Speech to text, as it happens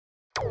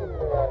Oh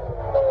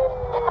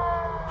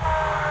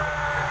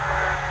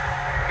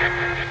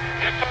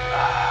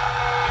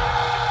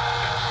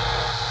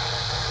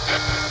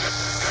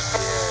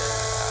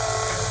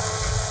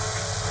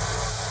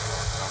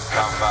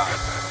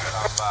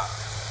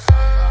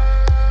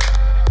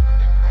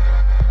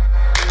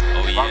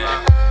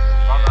yeah,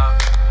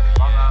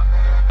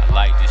 I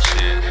like this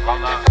shit.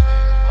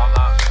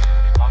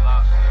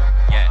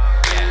 Yeah,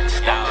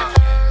 style.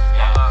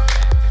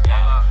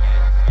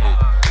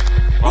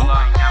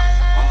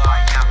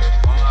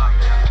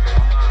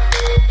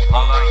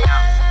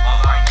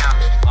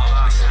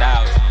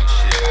 Nostalgia and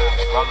shit.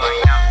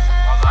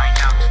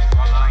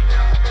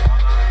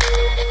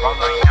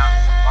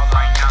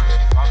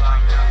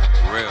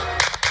 Real.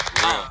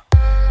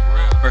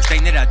 First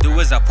thing that I do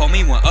is I pull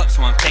me one up,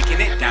 so I'm taking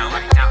it down.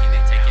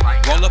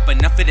 Roll up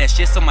enough of that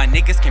shit so my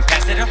niggas can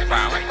pass it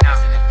around.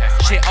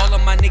 Shit, all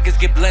of my niggas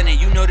get blended,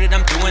 you know that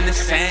I'm doing the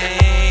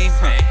same.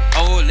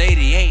 Old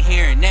lady ain't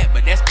hearing that,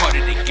 but that's part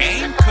of the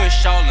game.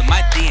 Kush all of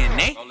my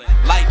DNA.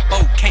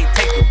 Lipo can't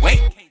take the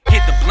weight.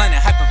 Hit the blunt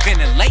and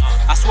hyperventilate.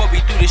 I swear we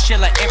do this shit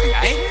like every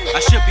day.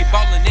 I should be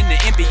ballin' in the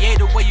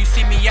NBA the way you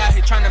see me out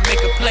here trying to make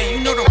a play.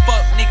 You know them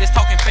fuck niggas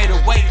talking fade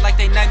away like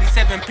they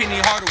 97 Penny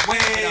Hardaway.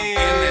 I'm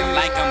feeling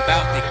like I'm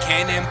bout to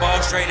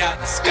cannonball straight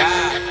out the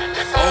sky.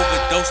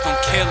 Overdosed on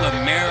killer,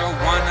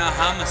 marijuana,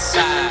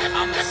 homicide.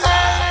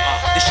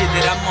 The shit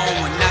that I'm on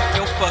will knock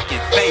your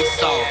fucking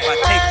face off. I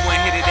take one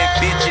hit of that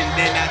bitch and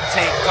then I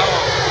take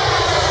off.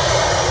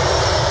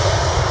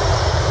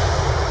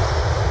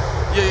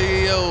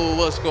 Yo,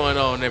 what's going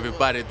on,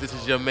 everybody? This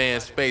is your man,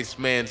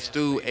 Spaceman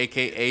Stu,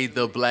 aka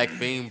The Black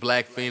Fiend,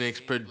 Black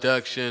Phoenix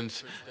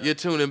Productions. You're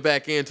tuning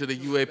back into the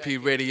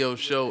UAP Radio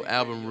Show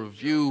album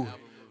review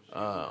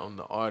on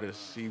the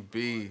artist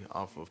CB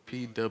off of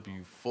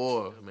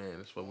PW4. Man,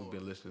 that's what we've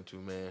been listening to,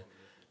 man.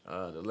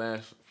 The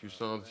last few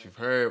songs that you've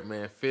heard,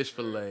 man, Fish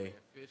Fillet,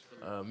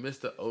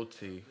 Mr.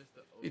 OT,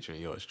 featuring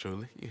yours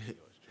truly,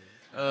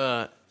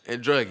 and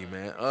Druggie,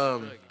 man.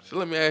 So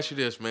let me ask you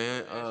this,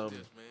 man.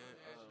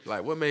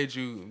 Like, what made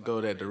you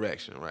go that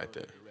direction right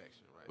there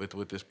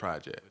with this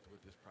project?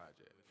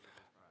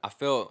 I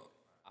felt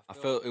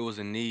it was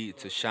a need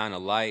to shine a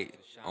light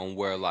on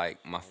where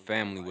like my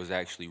family was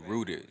actually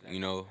rooted, you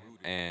know,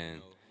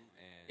 and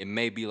it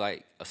may be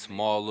like a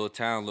small little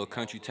town, little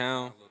country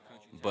town,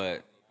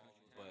 but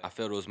I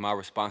felt it was my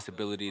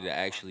responsibility to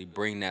actually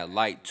bring that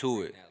light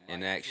to it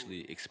and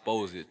actually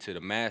expose it to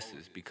the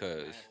masses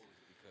because,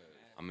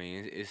 I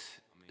mean, it's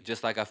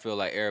just like I feel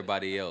like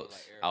everybody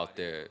else out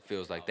there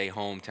feels like they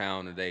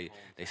hometown or they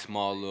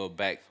small little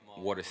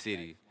backwater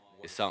city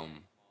is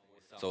something.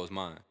 So is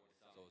mine.